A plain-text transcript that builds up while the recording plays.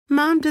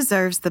Mom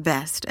deserves the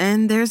best,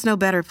 and there's no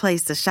better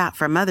place to shop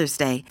for Mother's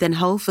Day than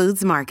Whole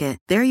Foods Market.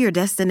 They're your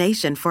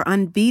destination for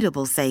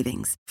unbeatable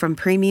savings, from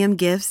premium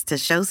gifts to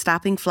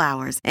show-stopping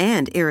flowers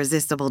and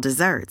irresistible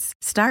desserts.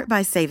 Start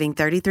by saving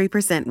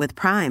 33% with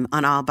Prime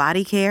on all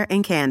body care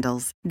and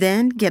candles.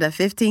 Then get a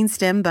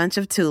 15-stem bunch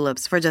of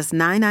tulips for just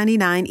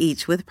 $9.99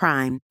 each with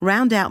Prime.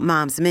 Round out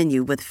Mom's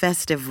menu with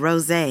festive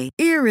rosé,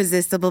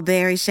 irresistible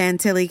berry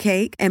chantilly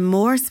cake, and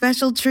more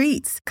special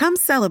treats. Come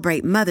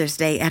celebrate Mother's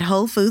Day at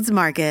Whole Foods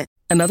Market.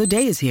 Another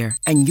day is here,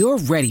 and you're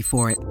ready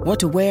for it. What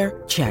to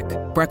wear? Check.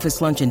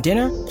 Breakfast, lunch, and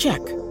dinner? Check.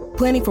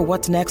 Planning for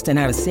what's next and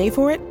how to save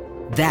for it?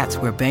 That's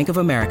where Bank of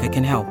America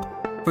can help.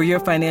 For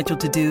your financial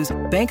to-dos,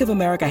 Bank of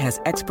America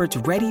has experts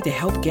ready to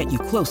help get you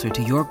closer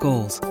to your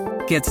goals.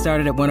 Get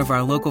started at one of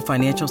our local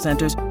financial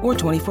centers or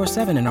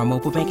 24/7 in our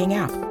mobile banking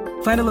app.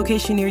 Find a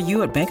location near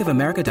you at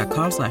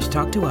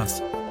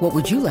bankofamerica.com/talktous. What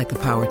would you like the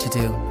power to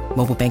do?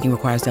 Mobile banking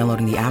requires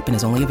downloading the app and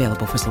is only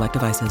available for select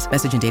devices.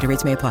 Message and data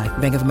rates may apply.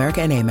 Bank of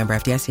America N.A., member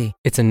FDIC.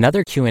 It's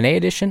another Q&A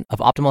edition of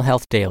Optimal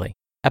Health Daily,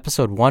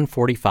 episode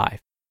 145,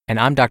 and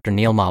I'm Dr.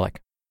 Neil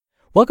Malik.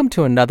 Welcome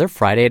to another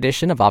Friday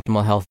edition of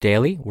Optimal Health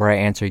Daily, where I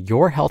answer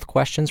your health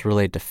questions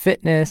related to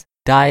fitness,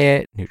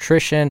 diet,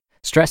 nutrition,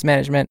 stress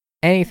management,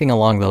 anything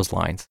along those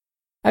lines.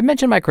 I've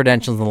mentioned my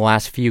credentials in the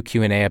last few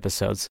Q&A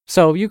episodes,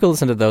 so you can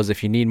listen to those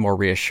if you need more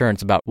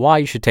reassurance about why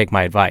you should take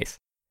my advice.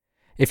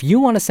 If you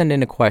want to send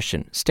in a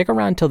question, stick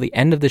around till the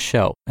end of the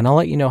show, and I'll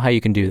let you know how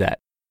you can do that.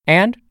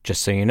 And,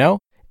 just so you know,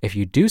 if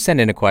you do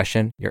send in a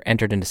question, you're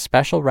entered into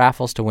special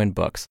raffles to win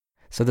books,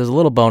 so there's a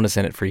little bonus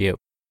in it for you.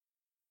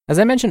 As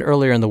I mentioned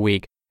earlier in the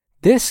week,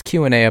 this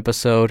Q&A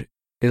episode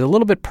is a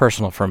little bit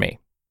personal for me,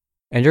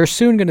 and you're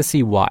soon going to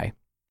see why.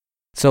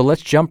 So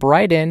let's jump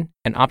right in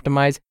and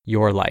optimize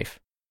your life.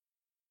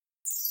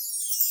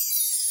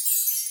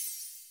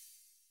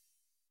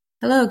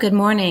 Hello, good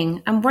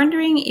morning. I'm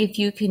wondering if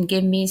you can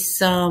give me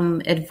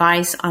some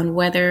advice on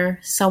whether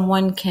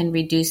someone can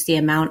reduce the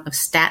amount of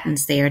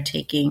statins they are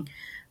taking.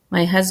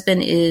 My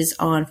husband is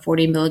on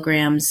 40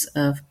 milligrams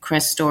of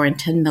Crestor and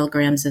 10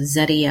 milligrams of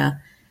Zetia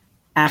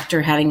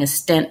after having a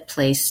stent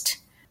placed,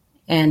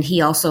 and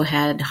he also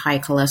had high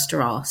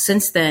cholesterol.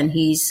 Since then,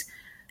 he's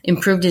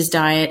improved his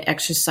diet,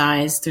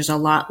 exercise. There's a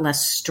lot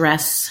less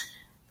stress,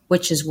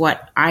 which is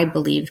what I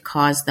believe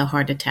caused the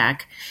heart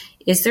attack.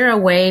 Is there a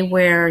way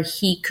where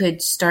he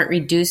could start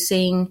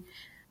reducing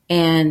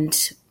and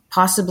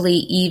possibly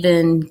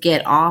even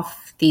get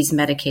off these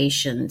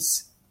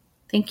medications?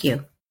 Thank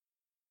you.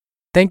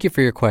 Thank you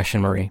for your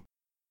question, Marie.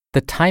 The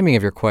timing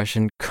of your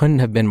question couldn't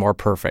have been more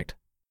perfect.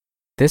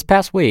 This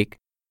past week,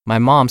 my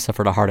mom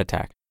suffered a heart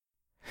attack.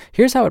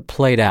 Here's how it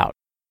played out.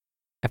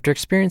 After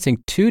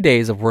experiencing 2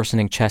 days of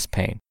worsening chest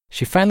pain,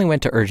 she finally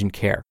went to urgent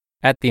care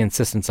at the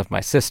insistence of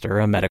my sister,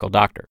 a medical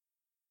doctor.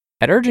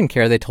 At urgent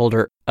care, they told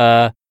her,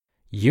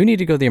 you need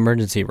to go to the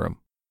emergency room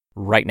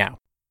right now.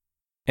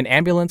 An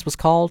ambulance was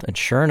called, and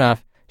sure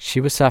enough, she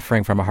was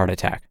suffering from a heart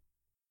attack.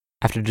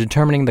 After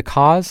determining the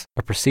cause,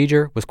 a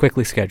procedure was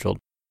quickly scheduled.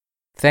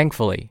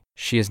 Thankfully,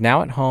 she is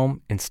now at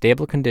home in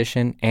stable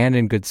condition and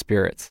in good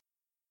spirits.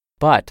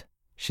 But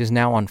she is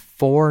now on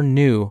 4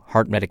 new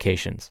heart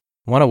medications,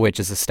 one of which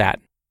is a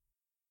statin.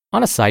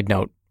 On a side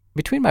note,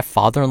 between my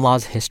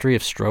father-in-law's history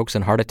of strokes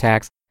and heart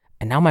attacks,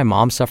 and now my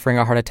mom suffering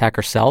a heart attack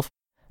herself,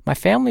 my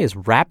family is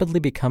rapidly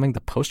becoming the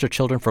poster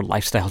children for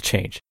lifestyle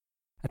change.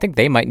 I think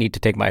they might need to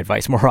take my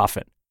advice more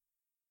often.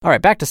 All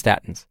right, back to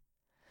statins.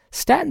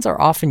 Statins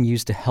are often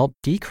used to help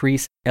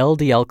decrease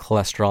LDL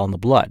cholesterol in the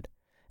blood.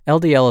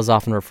 LDL is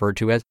often referred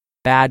to as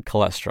bad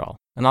cholesterol,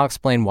 and I'll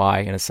explain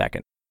why in a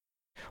second.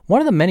 One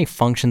of the many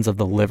functions of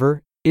the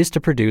liver is to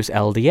produce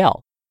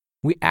LDL.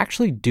 We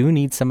actually do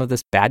need some of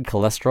this bad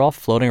cholesterol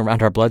floating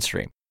around our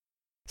bloodstream.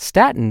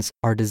 Statins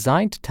are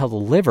designed to tell the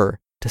liver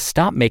to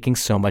stop making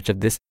so much of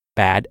this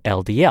bad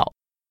LDL.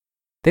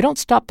 They don't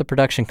stop the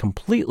production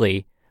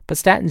completely, but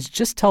statins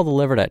just tell the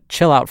liver to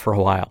chill out for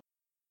a while.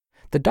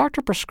 The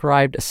doctor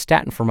prescribed a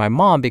statin for my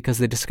mom because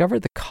they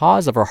discovered the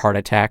cause of her heart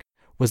attack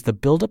was the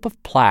buildup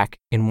of plaque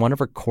in one of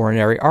her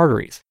coronary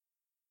arteries.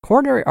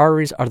 Coronary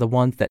arteries are the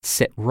ones that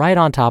sit right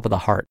on top of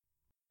the heart.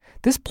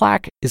 This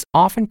plaque is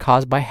often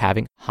caused by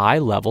having high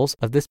levels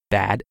of this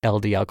bad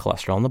LDL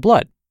cholesterol in the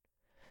blood.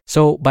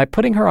 So by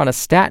putting her on a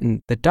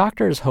statin, the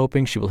doctor is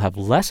hoping she will have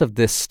less of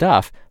this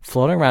stuff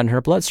floating around in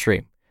her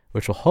bloodstream,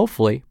 which will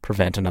hopefully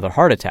prevent another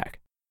heart attack.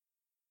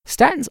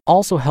 Statins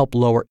also help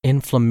lower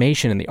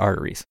inflammation in the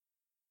arteries.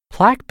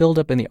 Plaque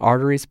buildup in the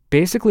arteries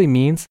basically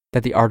means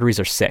that the arteries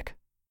are sick.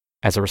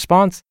 As a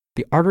response,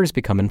 the arteries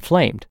become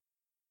inflamed.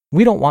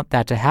 We don't want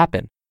that to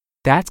happen.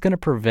 That's going to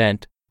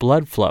prevent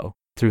blood flow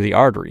through the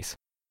arteries.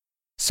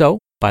 So,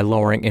 by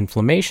lowering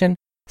inflammation,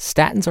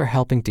 statins are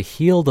helping to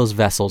heal those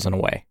vessels in a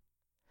way.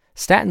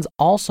 Statins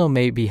also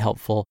may be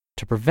helpful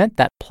to prevent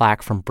that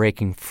plaque from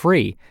breaking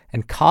free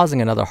and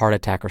causing another heart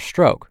attack or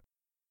stroke.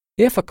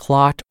 If a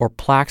clot or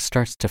plaque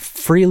starts to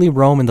freely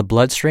roam in the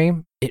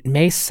bloodstream, it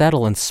may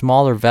settle in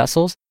smaller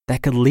vessels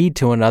that could lead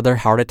to another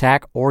heart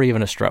attack or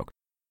even a stroke.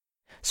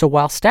 So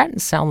while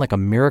statins sound like a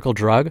miracle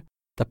drug,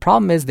 The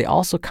problem is they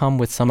also come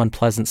with some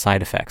unpleasant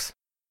side effects.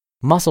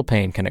 Muscle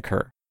pain can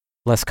occur.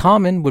 Less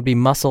common would be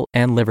muscle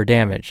and liver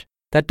damage.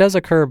 That does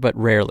occur, but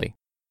rarely.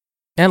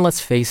 And let's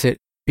face it,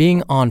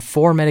 being on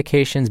 4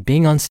 medications,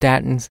 being on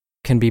statins,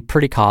 can be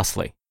pretty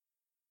costly.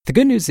 The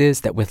good news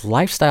is that with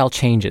lifestyle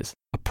changes,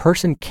 a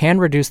person can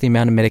reduce the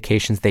amount of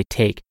medications they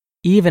take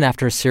even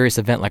after a serious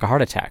event like a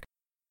heart attack.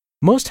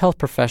 Most health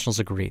professionals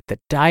agree that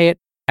diet,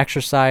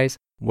 exercise,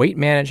 weight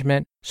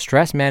management,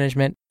 stress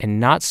management,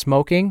 and not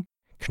smoking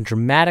can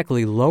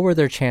dramatically lower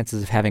their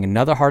chances of having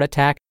another heart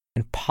attack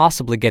and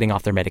possibly getting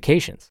off their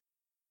medications.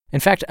 In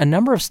fact, a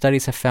number of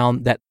studies have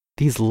found that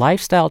these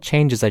lifestyle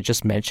changes I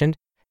just mentioned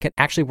can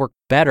actually work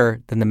better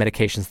than the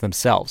medications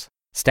themselves,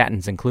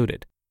 statins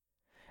included.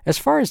 As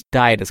far as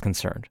diet is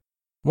concerned,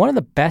 one of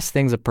the best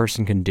things a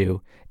person can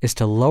do is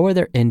to lower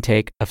their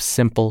intake of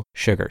simple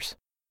sugars.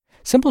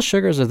 Simple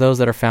sugars are those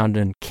that are found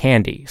in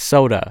candy,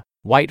 soda,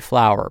 white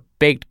flour,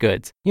 baked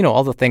goods,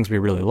 all the things we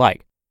really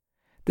like.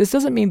 This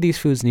doesn't mean these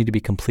foods need to be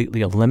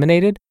completely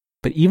eliminated,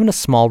 but even a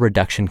small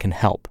reduction can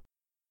help.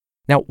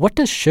 Now, what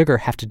does sugar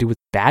have to do with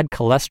bad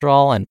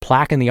cholesterol and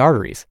plaque in the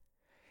arteries?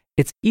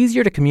 It's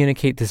easier to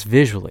communicate this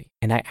visually,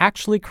 and I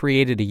actually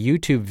created a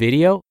YouTube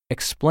video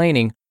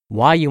explaining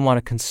why you want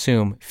to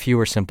consume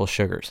fewer simple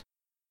sugars.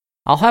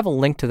 I'll have a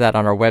link to that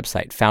on our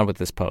website found with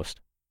this post.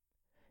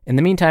 In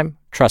the meantime,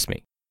 trust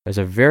me, there's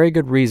a very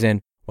good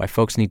reason why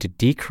folks need to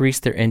decrease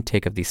their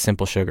intake of these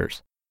simple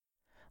sugars.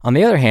 On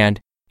the other hand,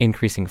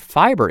 increasing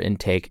fiber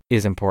intake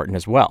is important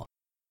as well.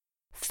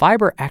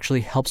 Fiber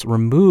actually helps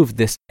remove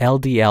this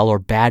LDL or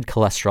bad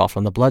cholesterol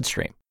from the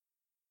bloodstream.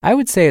 I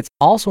would say it's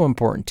also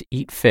important to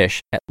eat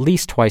fish at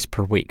least twice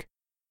per week.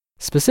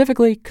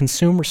 Specifically,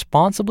 consume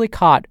responsibly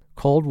caught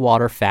cold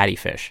water fatty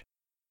fish.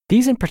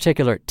 These in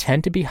particular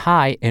tend to be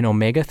high in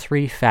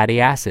omega-3 fatty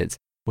acids,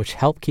 which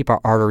help keep our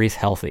arteries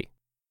healthy.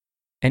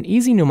 An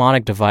easy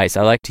mnemonic device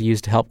I like to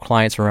use to help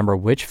clients remember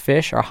which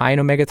fish are high in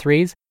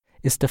omega-3s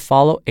is to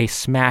follow a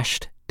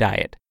SMASHT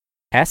diet.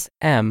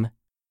 S-M-A-S-H-T,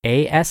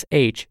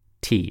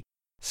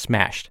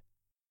 SMASHT.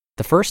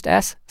 The first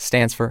S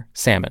stands for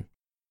salmon,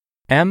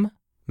 M,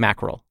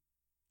 mackerel,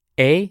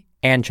 A,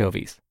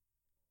 anchovies.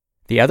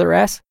 The other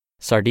S,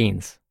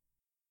 sardines,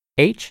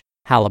 H,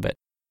 halibut,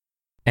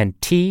 and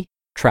T,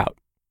 trout.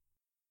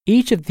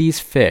 Each of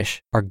these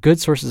fish are good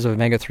sources of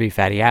omega-3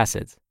 fatty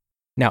acids.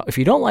 Now, if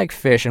you don't like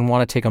fish and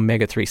want to take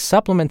omega-3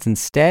 supplements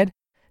instead,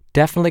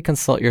 definitely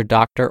consult your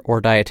doctor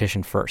or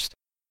dietitian first.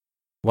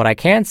 What I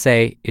can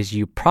say is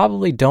you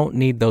probably don't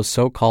need those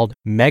so-called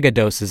mega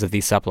doses of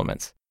these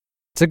supplements.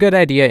 It's a good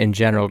idea in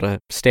general to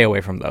stay away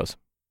from those.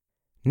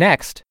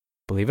 Next,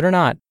 believe it or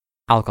not,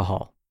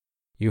 alcohol.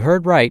 You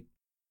heard right,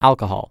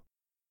 alcohol.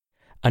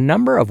 A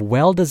number of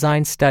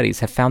well-designed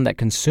studies have found that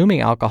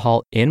consuming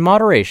alcohol in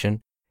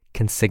moderation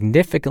can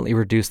significantly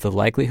reduce the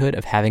likelihood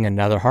of having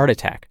another heart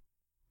attack.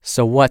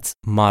 So what's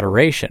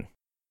moderation?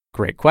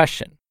 Great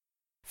question.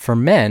 For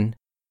men,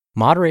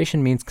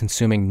 moderation means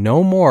consuming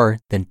no more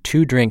than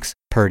 2 drinks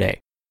per day.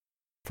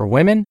 For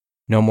women,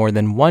 no more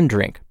than 1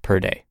 drink per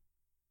day.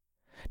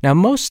 Now,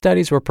 most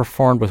studies were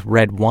performed with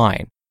red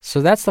wine,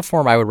 so that's the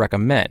form I would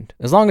recommend,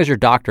 as long as your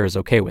doctor is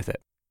okay with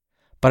it.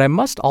 But I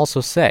must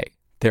also say,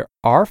 there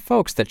are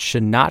folks that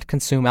should not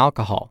consume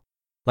alcohol,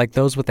 like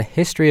those with a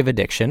history of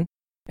addiction,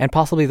 and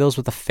possibly those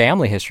with a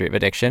family history of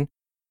addiction,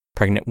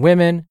 pregnant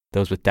women,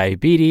 those with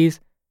diabetes,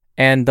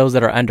 and those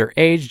that are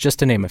underage, just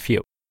to name a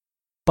few.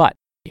 But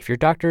if your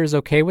doctor is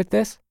okay with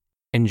this,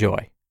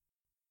 enjoy.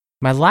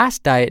 My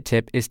last diet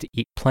tip is to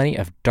eat plenty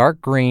of dark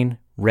green,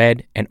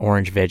 red, and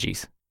orange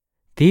veggies.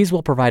 These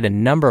will provide a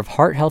number of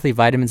heart-healthy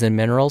vitamins and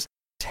minerals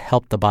to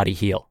help the body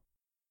heal.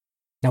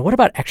 Now, what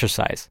about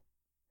exercise?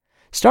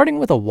 Starting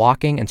with a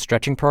walking and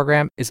stretching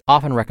program is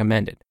often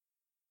recommended.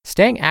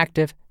 Staying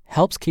active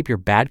helps keep your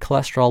bad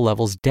cholesterol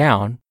levels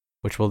down,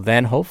 which will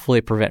then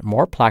hopefully prevent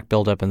more plaque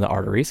buildup in the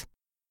arteries.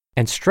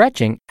 And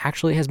stretching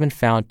actually has been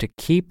found to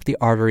keep the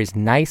arteries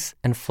nice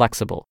and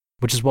flexible,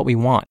 which is what we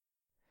want.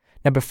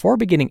 Now, before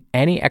beginning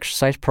any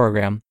exercise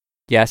program,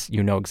 yes,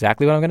 you know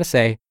exactly what I'm going to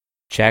say,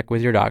 check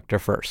with your doctor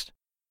first.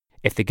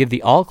 If they give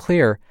the all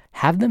clear,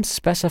 have them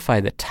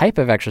specify the type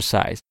of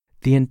exercise,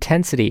 the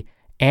intensity,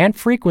 and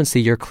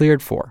frequency you're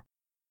cleared for.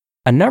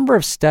 A number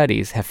of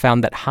studies have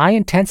found that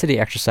high-intensity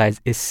exercise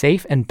is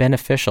safe and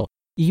beneficial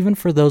even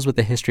for those with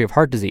a history of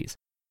heart disease.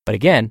 But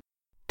again,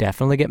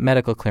 definitely get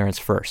medical clearance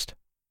first.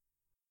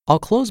 I'll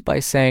close by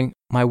saying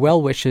my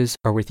well wishes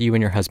are with you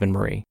and your husband,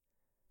 Marie.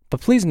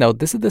 But please note,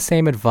 this is the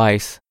same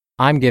advice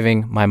I'm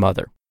giving my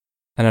mother.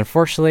 And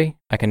unfortunately,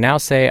 I can now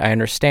say I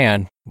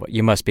understand what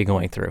you must be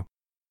going through.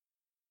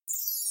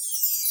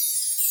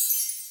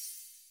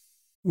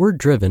 We're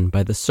driven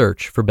by the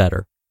search for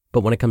better.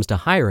 But when it comes to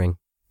hiring,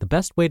 the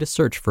best way to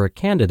search for a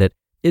candidate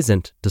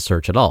isn't to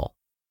search at all.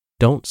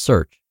 Don't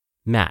search,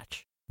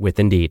 match with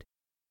Indeed.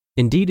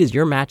 Indeed is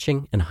your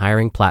matching and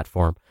hiring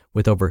platform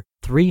with over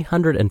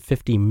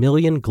 350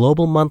 million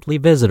global monthly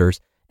visitors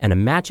and a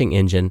matching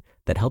engine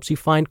that helps you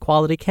find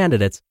quality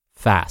candidates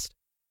fast.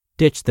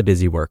 Ditch the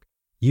busy work.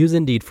 Use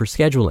Indeed for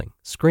scheduling,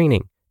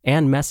 screening,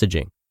 and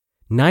messaging.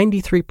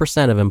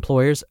 93% of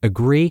employers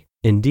agree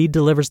Indeed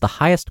delivers the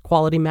highest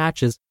quality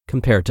matches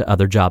compared to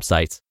other job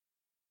sites.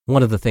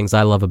 One of the things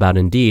I love about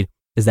Indeed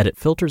is that it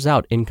filters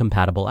out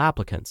incompatible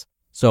applicants.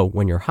 So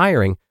when you're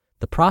hiring,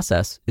 the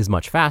process is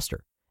much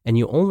faster, and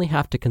you only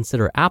have to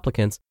consider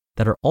applicants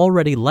that are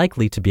already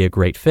likely to be a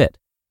great fit.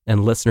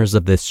 And listeners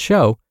of this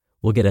show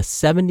will get a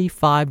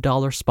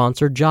 $75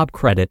 sponsored job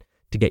credit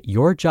to get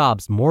your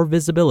jobs more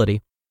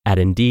visibility at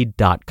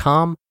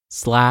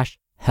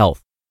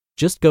Indeed.com/health.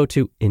 Just go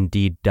to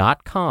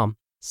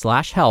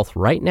Indeed.com/health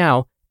right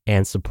now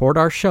and support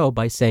our show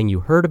by saying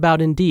you heard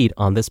about Indeed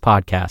on this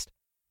podcast.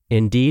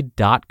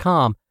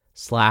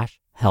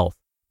 Indeed.com/health.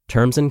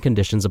 Terms and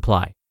conditions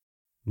apply.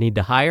 Need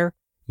to hire?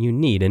 You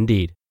need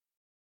Indeed.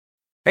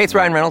 Hey, it's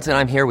Ryan Reynolds, and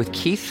I'm here with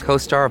Keith,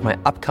 co-star of my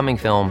upcoming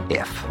film,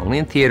 If, only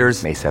in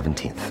theaters May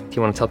 17th. Do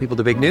you want to tell people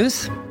the big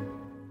news?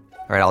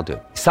 All right, I'll do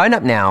it. Sign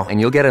up now and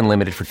you'll get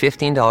unlimited for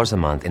 $15 a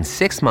month and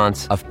 6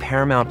 months of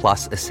Paramount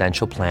Plus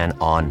Essential Plan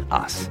on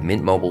us.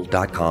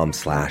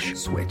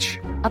 MintMobile.com/switch.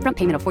 Upfront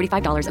payment of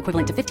 $45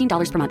 equivalent to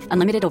 $15 per month.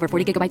 Unlimited over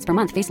 40 gigabytes per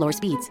month. Face lower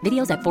speeds.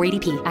 Videos at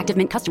 480p. Active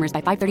Mint customers by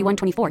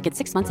 531.24 get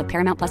 6 months of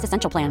Paramount Plus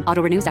Essential Plan.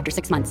 Auto renews after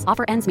 6 months.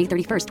 Offer ends May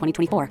 31st,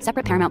 2024.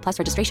 Separate Paramount Plus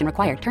registration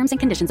required. Terms and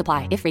conditions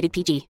apply if rated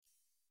PG.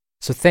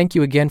 So thank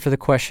you again for the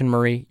question,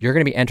 Marie. You're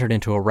going to be entered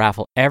into a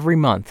raffle every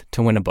month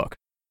to win a book.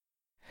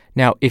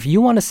 Now, if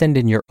you want to send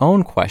in your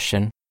own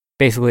question,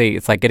 basically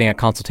it's like getting a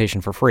consultation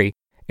for free,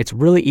 it's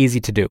really easy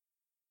to do.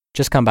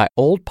 Just come by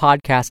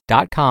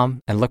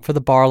oldpodcast.com and look for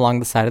the bar along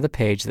the side of the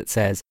page that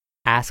says,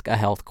 Ask a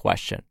Health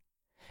Question.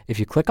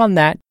 If you click on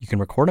that, you can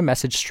record a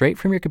message straight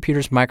from your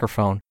computer's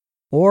microphone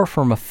or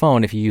from a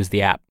phone if you use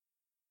the app.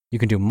 You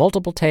can do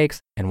multiple takes,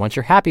 and once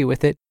you're happy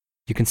with it,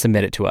 you can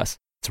submit it to us.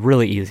 It's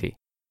really easy.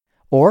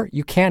 Or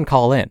you can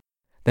call in.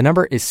 The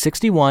number is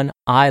 61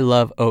 I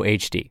Love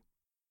OHD.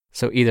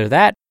 So either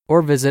that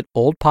or visit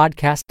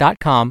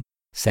oldpodcast.com,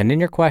 send in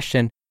your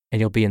question, and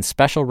you'll be in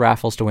special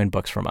raffles to win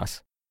books from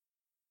us.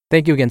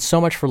 Thank you again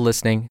so much for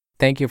listening.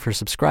 Thank you for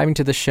subscribing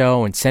to the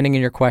show and sending in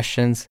your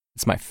questions.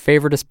 It's my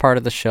favoriteest part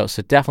of the show,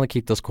 so definitely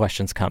keep those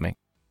questions coming.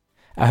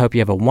 I hope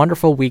you have a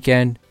wonderful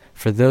weekend.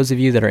 For those of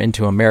you that are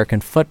into American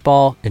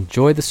football,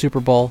 enjoy the Super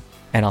Bowl,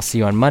 and I'll see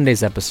you on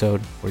Monday's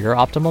episode where your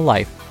optimal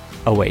life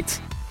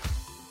awaits.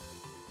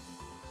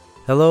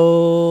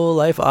 Hello,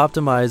 Life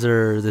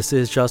Optimizer. This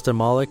is Justin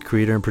Malik,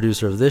 creator and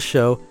producer of this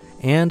show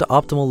and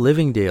Optimal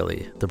Living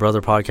Daily, the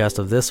brother podcast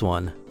of this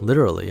one.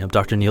 Literally, I'm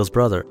Dr. Neil's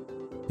brother.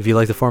 If you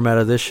like the format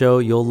of this show,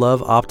 you'll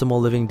love Optimal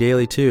Living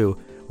Daily too,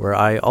 where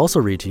I also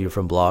read to you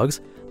from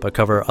blogs, but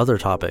cover other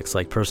topics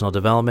like personal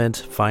development,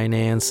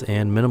 finance,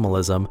 and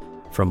minimalism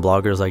from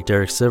bloggers like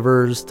Derek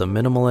Sivers, The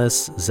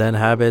Minimalists, Zen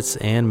Habits,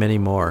 and many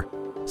more.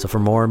 So for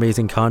more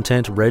amazing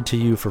content read to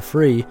you for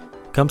free,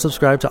 come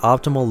subscribe to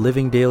Optimal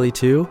Living Daily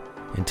too,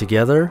 and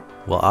together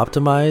we'll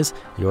optimize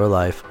your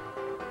life.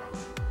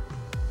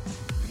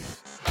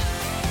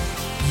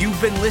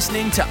 You've been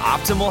listening to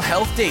Optimal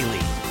Health Daily.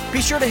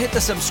 Be sure to hit the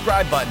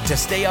subscribe button to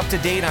stay up to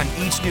date on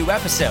each new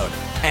episode,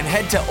 and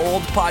head to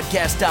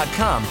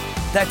oldpodcast.com.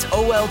 That's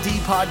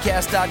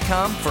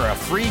oldpodcast.com for a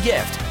free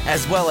gift,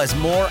 as well as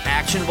more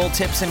actionable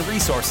tips and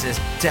resources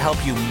to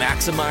help you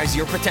maximize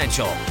your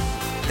potential.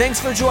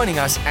 Thanks for joining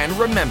us, and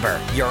remember,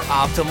 your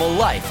optimal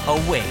life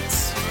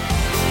awaits.